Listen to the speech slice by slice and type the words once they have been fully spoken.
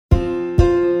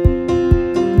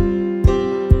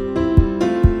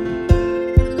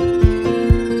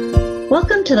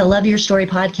Welcome to the Love Your Story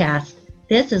podcast.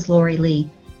 This is Lori Lee,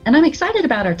 and I'm excited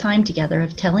about our time together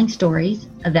of telling stories,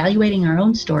 evaluating our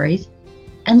own stories,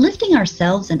 and lifting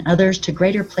ourselves and others to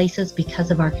greater places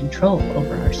because of our control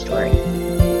over our story.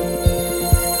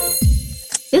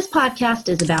 This podcast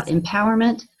is about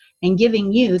empowerment and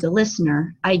giving you, the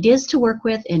listener, ideas to work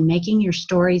with in making your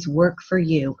stories work for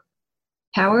you.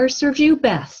 Power serves you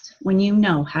best when you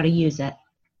know how to use it.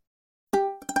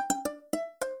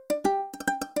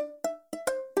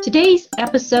 Today's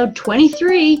episode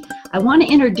 23, I want to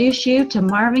introduce you to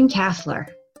Marvin Kassler.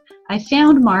 I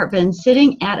found Marvin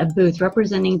sitting at a booth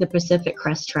representing the Pacific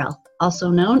Crest Trail, also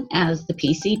known as the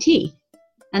PCT.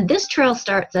 And this trail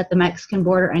starts at the Mexican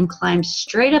border and climbs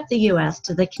straight up the U.S.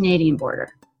 to the Canadian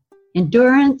border.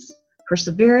 Endurance,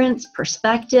 perseverance,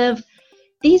 perspective,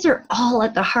 these are all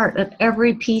at the heart of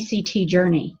every PCT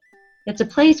journey. It's a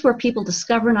place where people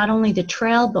discover not only the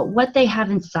trail, but what they have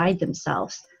inside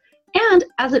themselves. And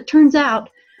as it turns out,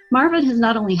 Marvin has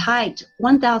not only hiked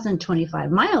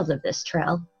 1,025 miles of this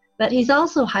trail, but he's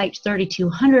also hiked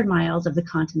 3,200 miles of the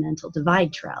Continental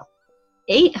Divide Trail,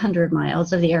 800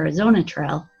 miles of the Arizona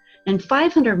Trail, and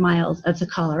 500 miles of the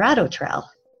Colorado Trail.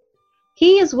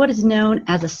 He is what is known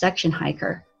as a section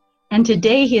hiker, and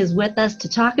today he is with us to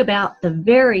talk about the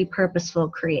very purposeful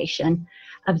creation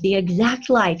of the exact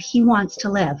life he wants to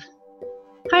live.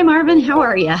 Hi, Marvin. How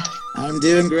are you? I'm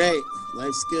doing great.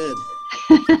 Life's good.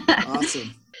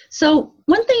 Awesome. So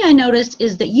one thing I noticed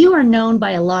is that you are known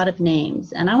by a lot of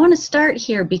names, and I want to start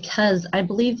here because I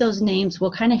believe those names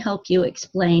will kind of help you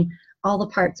explain all the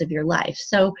parts of your life.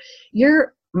 So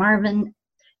you're Marvin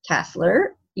Kassler.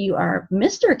 You are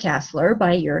Mr. Kassler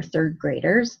by your third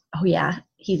graders. Oh yeah,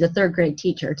 he's a third grade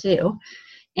teacher too.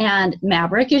 And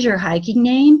Maverick is your hiking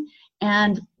name.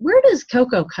 And where does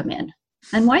Coco come in?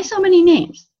 And why so many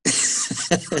names?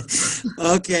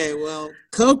 Okay, well,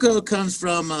 Coco comes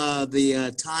from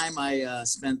the time I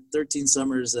spent 13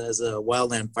 summers as a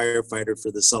wildland firefighter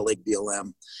for the Salt Lake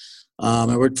BLM.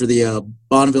 I worked for the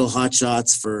Bonneville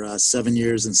Hotshots for 7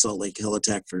 years and Salt Lake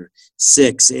Helitack for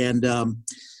 6. And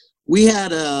we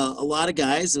had a lot of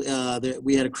guys.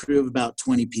 We had a crew of about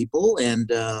 20 people, and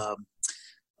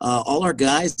all our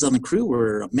guys on the crew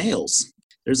were males.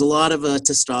 There's a lot of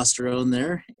testosterone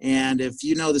there. And if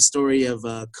you know the story of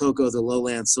Coco, the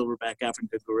lowland silverback African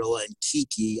gorilla, and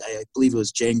Kiki, I believe it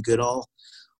was Jane Goodall,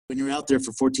 when you're out there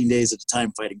for 14 days at a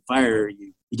time fighting fire,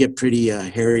 you get pretty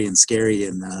hairy and scary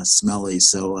and smelly.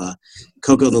 So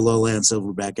Coco, the lowland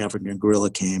silverback African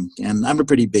gorilla came. And I'm a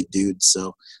pretty big dude,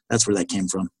 so that's where that came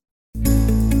from.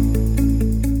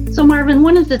 So Marvin,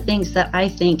 one of the things that I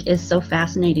think is so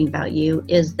fascinating about you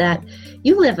is that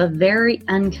you live a very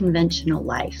unconventional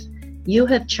life. You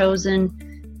have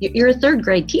chosen, you're a third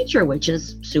grade teacher, which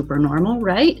is super normal,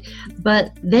 right?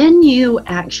 But then you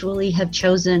actually have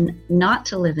chosen not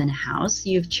to live in a house.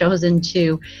 You've chosen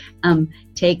to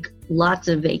take lots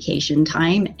of vacation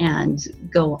time and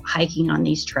go hiking on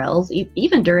these trails.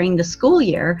 Even during the school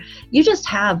year, you just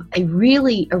have a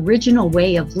really original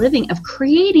way of living, of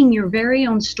creating your very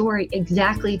own story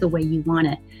exactly the way you want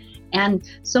it. And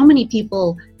so many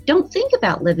people don't think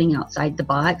about living outside the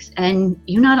box, and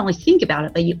you not only think about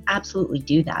it, but you absolutely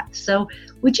do that. So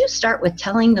would you start with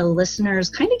telling the listeners,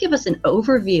 kind of give us an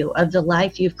overview of the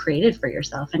life you've created for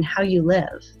yourself and how you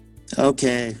live?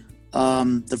 Okay.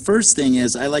 The first thing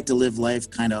is I like to live life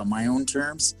kind of on my own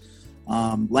terms.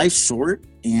 Life's short,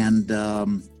 and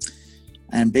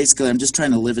basically I'm just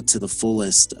trying to live it to the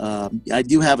fullest. I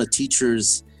do have a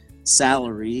teacher's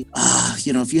salary.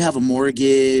 If you have a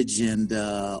mortgage and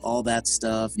all that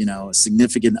stuff, a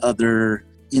significant other,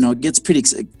 it gets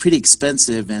pretty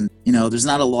expensive, and there's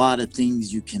not a lot of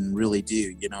things you can really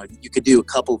do. You could do a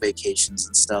couple vacations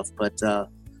and stuff, but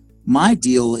my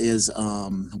deal is,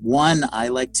 one, I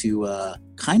like to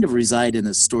kind of reside in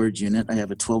a storage unit. I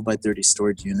have a 12 by 30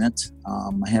 storage unit.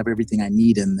 I have everything I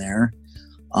need in there.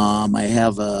 I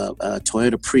have a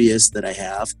Toyota Prius that I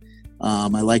have.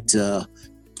 I like to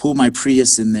pull my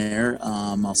Prius in there.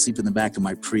 I'll sleep in the back of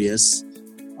my Prius.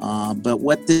 But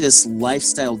what this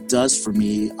lifestyle does for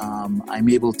me, I'm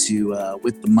able to,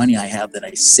 with the money I have that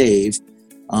I save,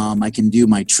 I can do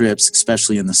my trips,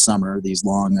 especially in the summer, these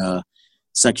long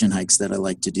section hikes that I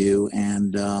like to do.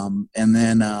 And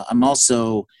then I'm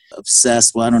also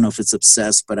obsessed. Well, I don't know if it's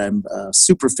obsessed, but I'm a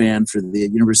super fan for the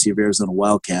University of Arizona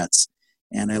Wildcats.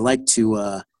 And I like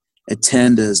to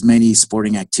attend as many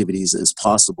sporting activities as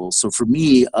possible. So for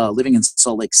me, living in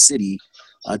Salt Lake City,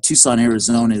 Tucson,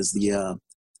 Arizona is the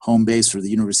home base for the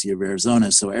University of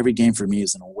Arizona. So every game for me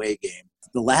is an away game.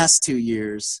 The last 2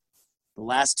 years,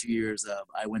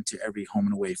 I went to every home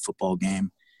and away football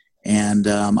game. And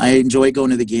I enjoy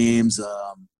going to the games.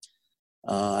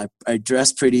 I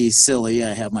dress pretty silly.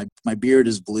 I have my beard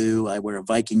is blue. I wear a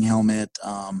Viking helmet.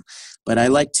 But I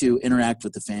like to interact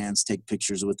with the fans, take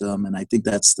pictures with them. And I think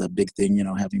that's the big thing,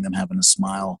 having them having a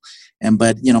smile.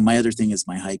 But my other thing is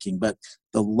my hiking. But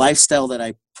the lifestyle that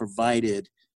I provided,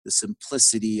 the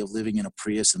simplicity of living in a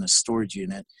Prius in a storage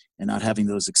unit and not having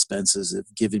those expenses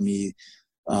have given me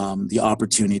the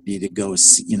opportunity to go,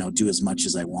 do as much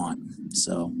as I want.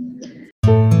 So.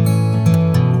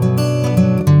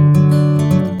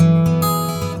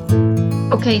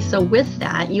 Okay, so with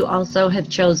that, you also have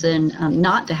chosen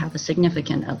not to have a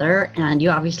significant other, and you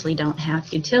obviously don't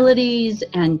have utilities.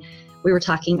 And we were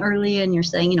talking earlier, and you're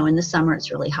saying, in the summer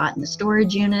it's really hot in the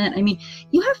storage unit. I mean,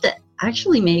 you have to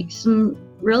actually make some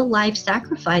real life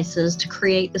sacrifices to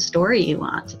create the story you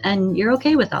want, and you're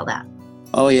okay with all that.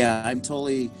 Oh yeah, I'm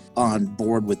totally on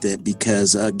board with it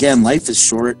because again, life is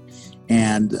short,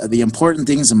 and the important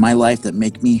things in my life that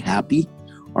make me happy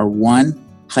are one,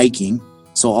 hiking.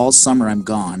 So all summer I'm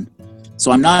gone.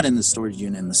 So I'm not in the storage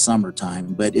unit in the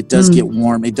summertime, but it does get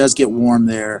warm. It does get warm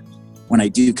there when I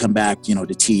do come back, to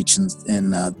teach in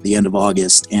the end of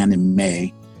August and in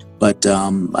May. But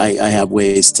I have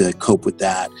ways to cope with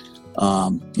that.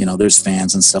 There's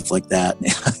fans and stuff like that.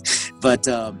 But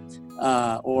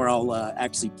or I'll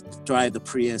actually drive the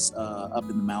Prius up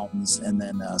in the mountains and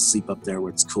then sleep up there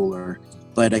where it's cooler.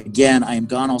 But again, I am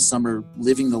gone all summer,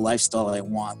 living the lifestyle I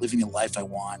want, living the life I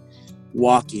want.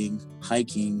 Walking,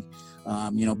 hiking,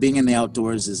 being in the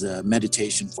outdoors is a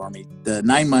meditation for me. The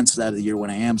 9 months out of the year when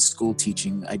I am school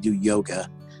teaching, I do yoga,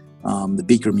 the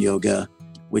Bikram yoga,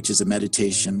 which is a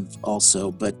meditation also.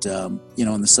 But, in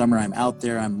the summer I'm out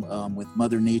there, I'm with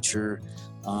Mother Nature.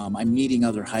 I'm meeting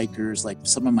other hikers, like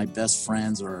some of my best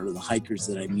friends or the hikers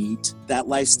that I meet. That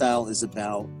lifestyle is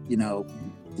about,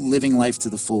 living life to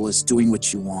the fullest, doing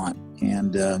what you want,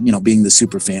 and being the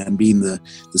super fan, being the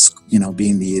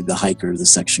hiker, the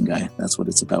section guy. That's what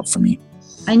it's about for me.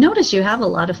 I notice you have a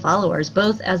lot of followers,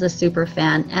 both as a super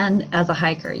fan and as a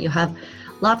hiker. You have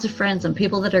lots of friends and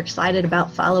people that are excited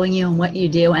about following you and what you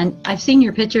do. And I've seen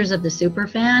your pictures of the super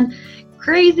fan.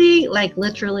 Crazy, like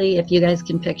literally, if you guys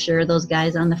can picture those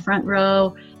guys on the front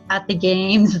row at the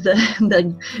games,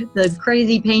 the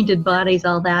crazy painted bodies,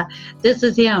 all that. This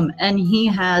is him, and he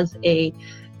has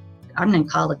I'm going to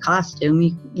call it a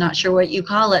costume. Not sure what you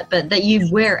call it, but that you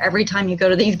wear every time you go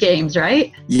to these games,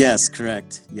 right? Yes,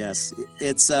 correct. Yes,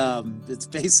 it's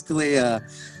basically a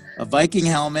Viking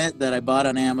helmet that I bought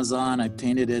on Amazon. I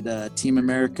painted it Team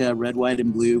America red, white,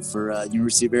 and blue for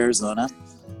University of Arizona.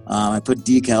 I put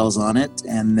decals on it,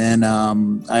 and then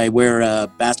I wear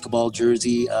a basketball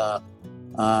jersey.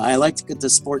 I like to get the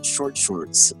sports short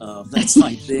shorts. That's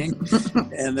my thing.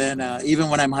 And then even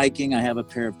when I'm hiking, I have a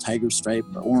pair of tiger stripe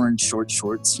orange short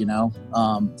shorts,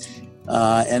 and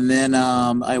then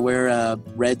I wear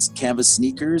red canvas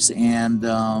sneakers, and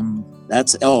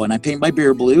and I paint my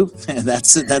beer blue.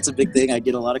 That's a big thing. I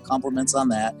get a lot of compliments on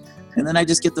that. And then I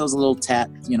just get those little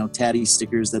tatty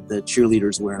stickers that the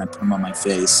cheerleaders wear, and I put them on my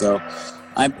face. So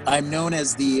I'm known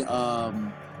as the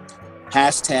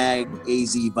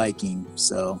 #AZ Viking.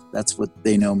 So that's what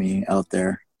they know me out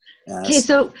there as. Okay,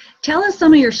 so tell us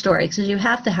some of your stories, because you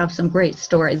have to have some great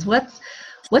stories.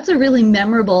 What's a really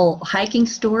memorable hiking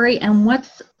story, and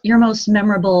what's your most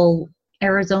memorable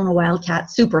Arizona Wildcat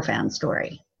superfan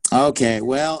story? Okay,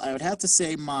 well, I would have to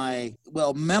say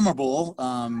memorable,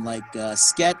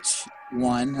 sketch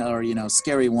one or,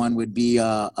 scary one would be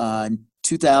in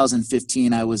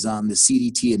 2015, I was on the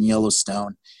CDT in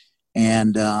Yellowstone,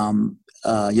 and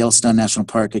Yellowstone National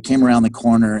Park. I came around the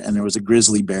corner and there was a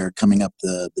grizzly bear coming up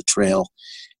the trail.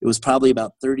 It was probably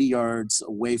about 30 yards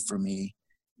away from me.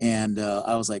 And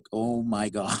I was like, oh my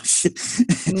gosh.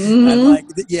 I'm like,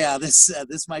 yeah,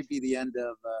 this might be the end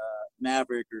of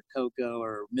Maverick or Coco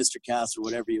or Mr. Cass or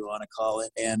whatever you want to call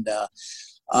it. And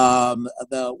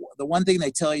the one thing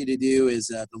they tell you to do is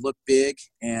to look big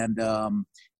and to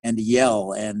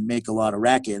yell and make a lot of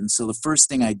racket. And so the first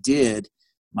thing I did,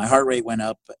 my heart rate went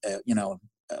up, as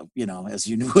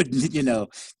you would,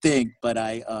 think, but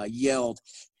I yelled,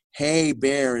 "Hey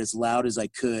bear," as loud as I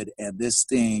could. And this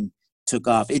thing took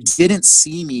off. It didn't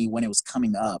see me when it was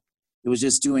coming up. It was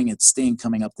just doing its thing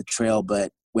coming up the trail.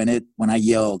 But when I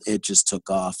yelled, it just took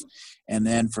off. And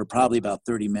then for probably about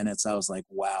 30 minutes, I was like,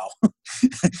 wow,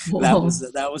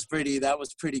 that was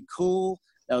pretty cool.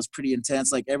 That was pretty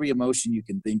intense. Like every emotion you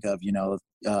can think of,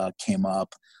 came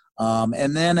up.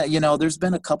 And then, there's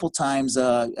been a couple times,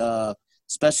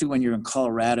 especially when you're in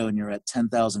Colorado and you're at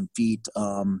 10,000 feet,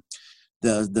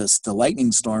 the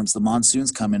lightning storms, the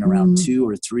monsoons come in around 2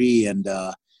 or 3, and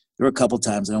there were a couple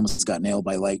times I almost got nailed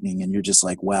by lightning, and you're just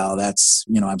like, wow, that's,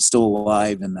 I'm still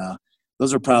alive. And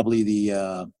those are probably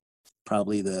the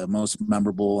most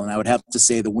memorable. And I would have to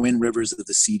say the Wind Rivers of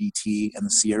the CDT and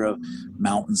the Sierra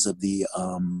Mountains of the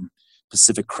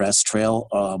Pacific Crest Trail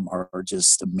are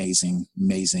just amazing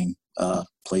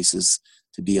places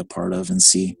to be a part of and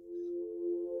see.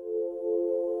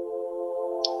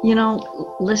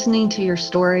 Listening to your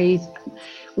stories,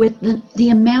 with the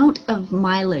amount of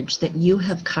mileage that you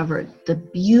have covered, the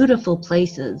beautiful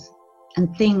places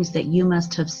and things that you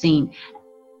must have seen.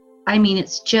 I mean,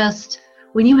 it's just,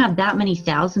 when you have that many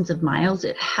thousands of miles,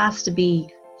 it has to be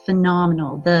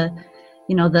phenomenal. The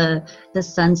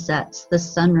sunsets, the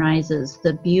sunrises,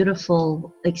 the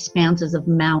beautiful expanses of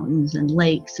mountains and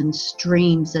lakes and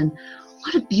streams, and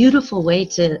what a beautiful way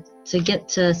to get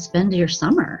to spend your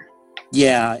summer.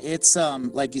 Yeah, it's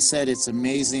like you said, it's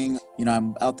amazing.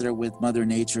 I'm out there with Mother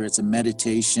Nature. It's a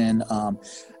meditation.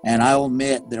 And I'll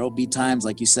admit there'll be times,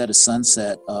 like you said, a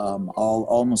sunset, I'll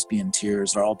almost be in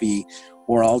tears, or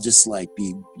I'll just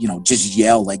just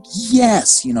yell like,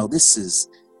 yes,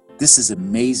 this is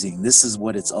amazing. This is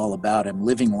what it's all about. I'm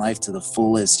living life to the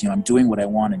fullest. I'm doing what I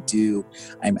want to do.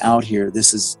 I'm out here.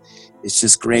 It's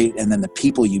just great. And then the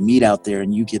people you meet out there,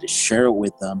 and you get to share it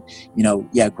with them.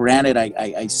 Granted,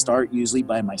 I start usually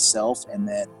by myself, and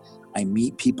then I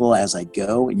meet people as I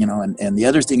go, and the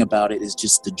other thing about it is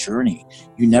just the journey.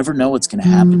 You never know what's going to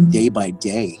happen day by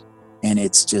day. And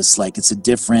it's just like, it's a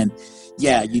different,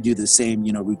 you do the same,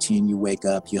 routine. You wake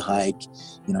up, you hike,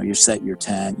 you set your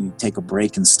tent, you take a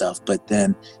break and stuff. But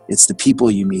then it's the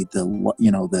people you meet,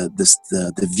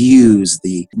 the views,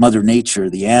 the Mother Nature,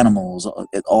 the animals,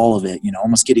 all of it,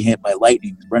 almost getting hit by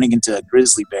lightning, running into a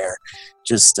grizzly bear,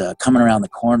 just coming around the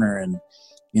corner, and,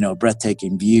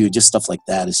 breathtaking view, just stuff like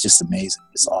that. It's just amazing.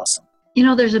 It's awesome.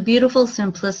 There's a beautiful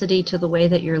simplicity to the way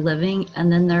that you're living.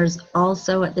 And then there's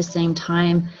also at the same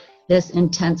time this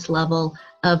intense level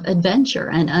of adventure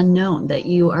and unknown that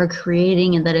you are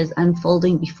creating and that is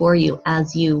unfolding before you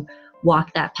as you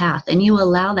walk that path. And you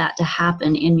allow that to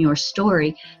happen in your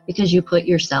story because you put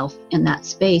yourself in that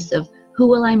space of, who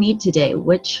will I meet today?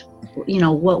 What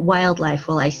wildlife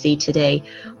will I see today?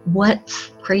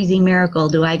 What crazy miracle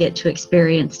do I get to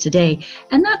experience today?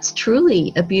 And that's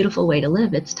truly a beautiful way to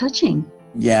live. It's touching.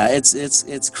 Yeah,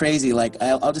 it's crazy. Like,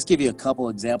 I'll just give you a couple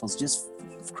examples, just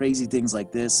crazy things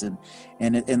like this. And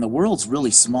the world's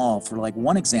really small. For like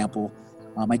one example,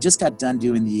 I just got done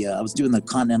doing I was doing the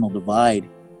Continental Divide,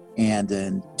 and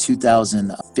in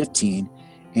 2015,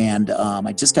 and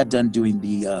I just got done doing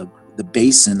the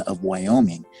basin of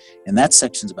Wyoming, and that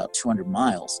section's about 200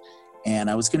 miles.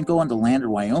 And I was going to go on to Lander,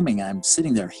 Wyoming. I'm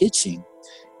sitting there hitching,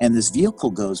 and this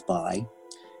vehicle goes by,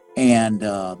 and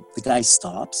the guy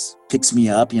stops, picks me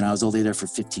up. I was only there for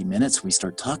 15 minutes. We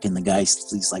start talking. The guy,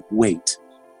 he's like, wait,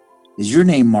 is your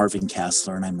name Marvin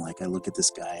Kassler? And I'm like, I look at this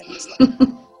guy, and he's like,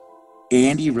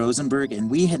 Andy Rosenberg. And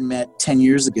we had met 10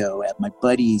 years ago at my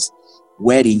buddy's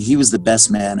wedding. He was the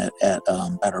best man at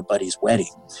our buddy's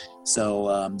wedding.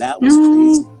 So that was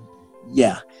crazy.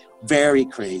 Yeah, very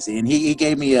crazy. And he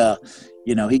gave me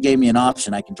an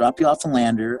option. I can drop you off in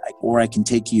Lander, or I can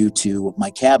take you to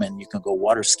my cabin. You can go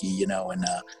water ski,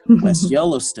 in West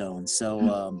Yellowstone.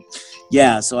 So,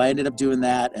 so I ended up doing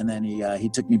that. And then he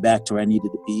took me back to where I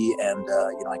needed to be. And,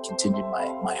 I continued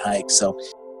my hike. So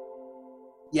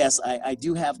yes, I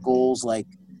do have goals, like,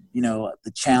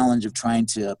 the challenge of trying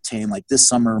to obtain, like this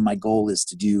summer, my goal is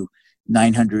to do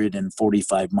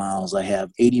 945 miles. I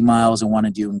have 80 miles I want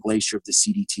to do in Glacier of the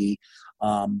CDT.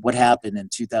 What happened in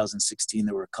 2016,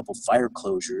 there were a couple fire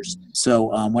closures.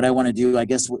 So what I want to do, I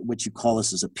guess what you call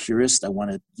us as a purist, I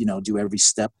want to, do every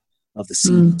step of the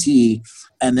CDT.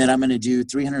 And then I'm going to do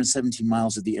 317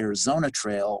 miles of the Arizona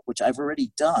Trail, which I've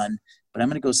already done, but I'm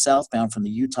going to go southbound from the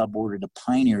Utah border to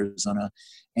Pine, Arizona.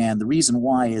 And the reason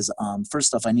why is,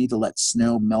 first off, I need to let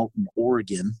snow melt in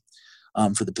Oregon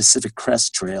for the Pacific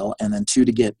Crest Trail, and then 2,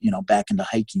 to get, back into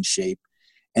hiking shape.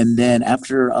 And then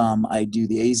after I do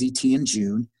the AZT in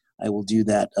June, I will do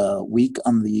that week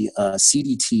on the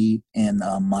CDT in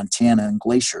Montana and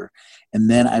Glacier. And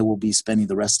then I will be spending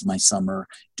the rest of my summer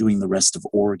doing the rest of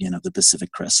Oregon of the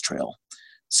Pacific Crest Trail.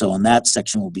 So on that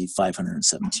section will be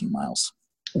 517 miles.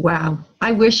 Wow.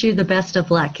 I wish you the best of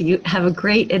luck. You have a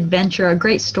great adventure, a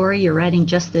great story you're writing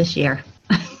just this year.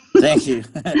 Thank you.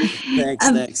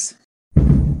 Thanks.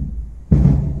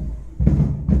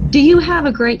 Do you have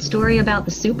a great story about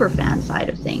the superfan side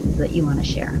of things that you want to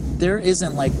share? There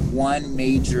isn't like one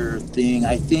major thing.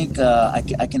 I think I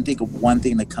can think of one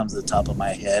thing that comes to the top of my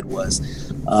head was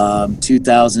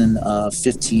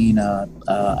 2015.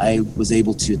 I was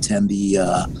able to attend the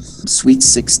Sweet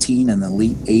 16 and the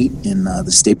Elite 8 in the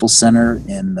Staples Center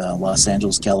in Los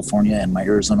Angeles, California, and my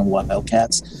Arizona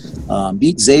Wildcats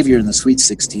beat Xavier in the Sweet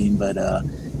 16, but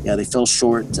yeah, they fell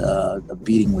short of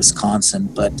beating Wisconsin.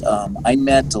 But I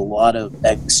met a lot of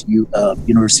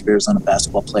University of Arizona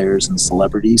basketball players and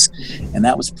celebrities, and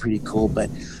that was pretty cool. But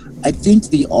I think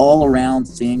the all-around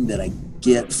thing that I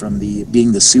get from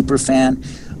being the super fan,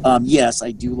 yes, I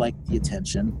do like the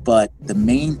attention, but the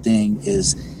main thing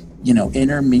is,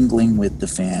 intermingling with the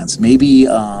fans. Maybe,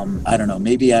 I don't know,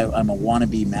 maybe I'm a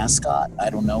wannabe mascot.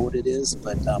 I don't know what it is,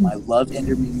 but I love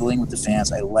intermingling with the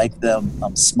fans. I like them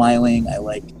smiling. I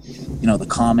like, the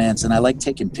comments, and I like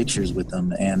taking pictures with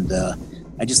them. And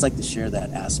I just like to share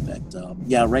that aspect.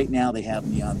 Yeah, right now they have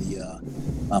me on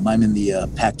I'm in the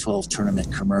Pac-12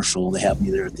 tournament commercial. They have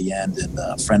me there at the end, and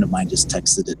a friend of mine just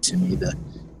texted it to me to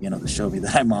show me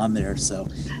that I'm on there. So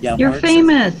yeah, you're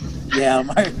famous.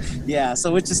 Yeah,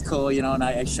 so which is cool, and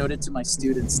I showed it to my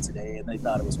students today, and they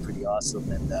thought it was pretty awesome.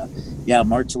 And yeah,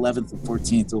 March 11th and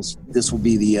 14th, this will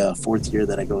be the fourth year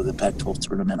that I go to the Pac-12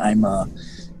 tournament. I'm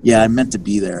meant to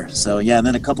be there. So yeah, and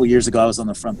then a couple of years ago, I was on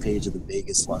the front page of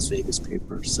the Las Vegas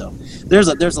paper. So there's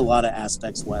a lot of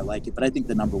aspects why I like it, but I think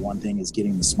the number one thing is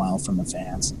getting the smile from the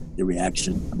fans, the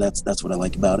reaction. That's what I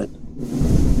like about it.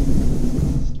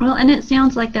 Well, and it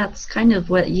sounds like that's kind of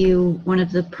one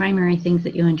of the primary things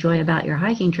that you enjoy about your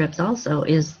hiking trips also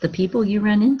is the people you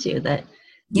run into that,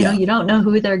 you know, you don't know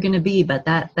who they're going to be, but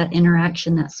that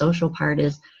interaction, that social part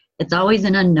it's always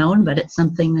an unknown, but it's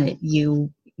something that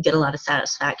you get a lot of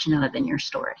satisfaction out of in your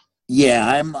story. Yeah,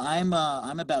 I'm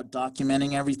about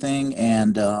documenting everything,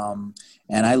 and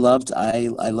I love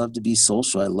to be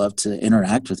social. I love to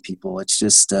interact with people. It's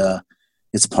just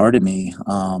it's part of me.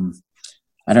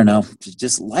 I don't know,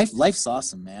 just life's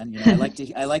awesome, man. I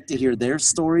like to hear their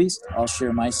stories. I'll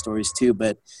share my stories too.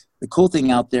 But the cool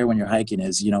thing out there when you're hiking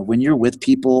is, when you're with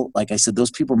people, like I said,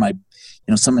 those people are my,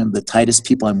 some of the tightest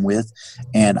people I'm with,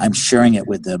 and I'm sharing it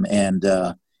with them. And,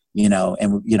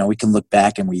 we can look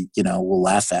back and we'll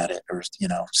laugh at it or,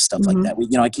 stuff like that.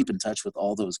 I keep in touch with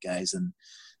all those guys, and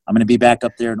I'm going to be back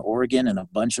up there in Oregon, and a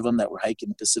bunch of them that were hiking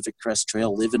the Pacific Crest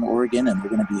Trail live in Oregon, and they're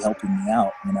going to be helping me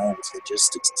out, with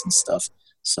logistics and stuff.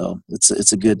 So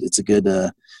it's a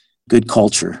good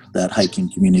culture, that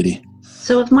hiking community.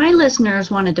 So if my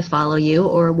listeners wanted to follow you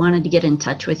or wanted to get in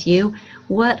touch with you,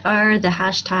 what are the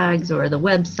hashtags or the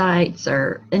websites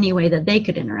or any way that they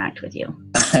could interact with you?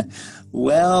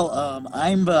 Well,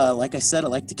 I'm like I said, I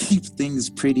like to keep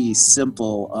things pretty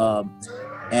simple.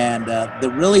 And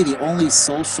the only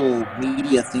social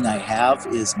media thing I have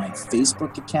is my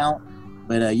Facebook account.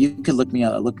 But you could look me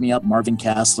up, Marvin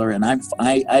Kassler, and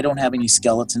I don't have any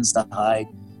skeletons to hide.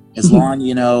 As long,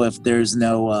 if there's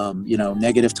no,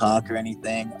 negative talk or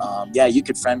anything, you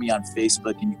could friend me on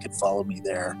Facebook and you could follow me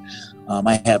there.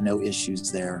 I have no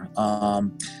issues there.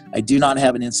 I do not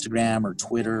have an Instagram or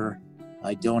Twitter.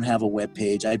 I don't have a web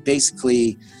page. I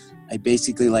basically,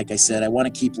 like I said, I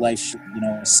want to keep life,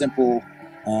 simple.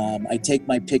 I take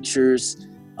my pictures.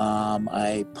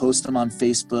 I post them on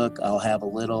Facebook. I'll have a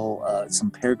little, some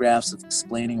paragraphs of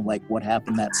explaining like what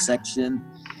happened in that section.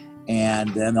 And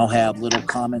then I'll have little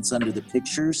comments under the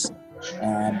pictures.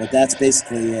 But that's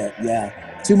basically it.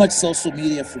 Yeah. Too much social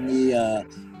media for me,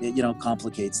 it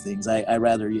complicates things. I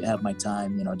rather have my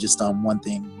time, just on one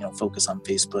thing, focus on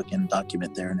Facebook and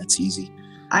document there, and it's easy.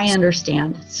 I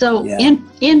understand. So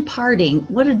in parting,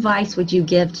 what advice would you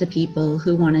give to people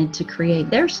who wanted to create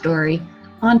their story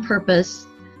on purpose,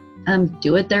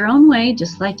 do it their own way,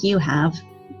 just like you have?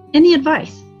 Any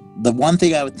advice? The one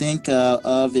thing I would think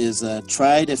of is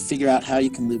try to figure out how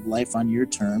you can live life on your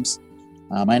terms.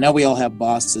 I know we all have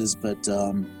bosses, but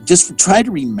just try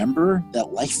to remember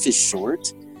that life is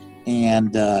short,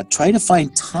 and try to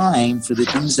find time for the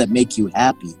things that make you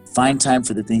happy. Find time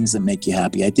for the things that make you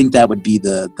happy. I think that would be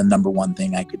the number one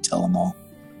thing I could tell them all.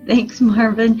 Thanks,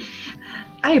 Marvin.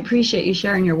 I appreciate you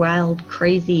sharing your wild,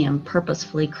 crazy, and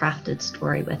purposefully crafted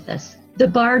story with us. The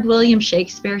bard William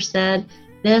Shakespeare said,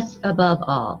 "This above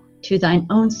all, to thine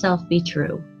own self be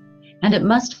true, and it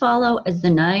must follow as the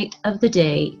night of the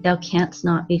day, thou canst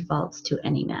not be false to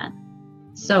any man."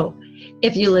 So,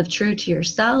 if you live true to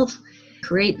yourself,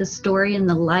 create the story and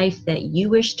the life that you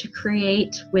wish to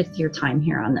create with your time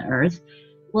here on the earth,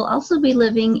 we'll also be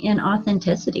living in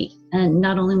authenticity, and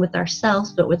not only with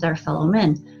ourselves, but with our fellow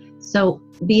men. So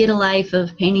be it a life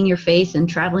of painting your face and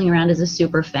traveling around as a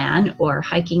super fan, or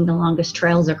hiking the longest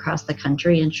trails across the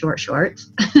country in short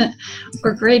shorts,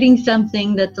 or creating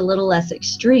something that's a little less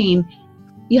extreme,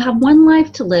 you have one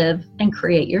life to live and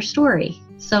create your story.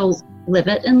 So live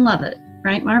it and love it.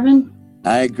 Right, Marvin?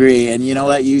 I agree. And you know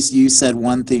what? You said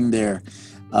one thing there.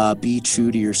 Be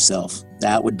true to yourself.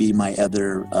 That would be my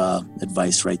other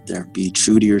advice right there. Be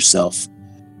true to yourself.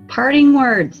 Parting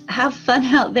words. Have fun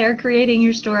out there creating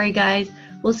your story, guys.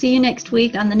 We'll see you next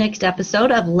week on the next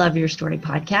episode of Love Your Story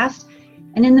Podcast.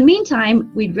 And in the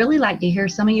meantime, we'd really like to hear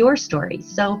some of your stories.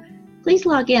 So please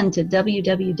log in to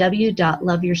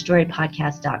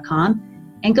www.loveyourstorypodcast.com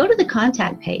and go to the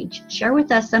contact page. Share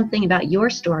with us something about your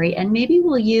story, and maybe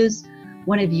we'll use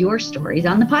one of your stories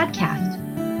on the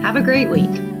podcast. Have a great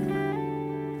week.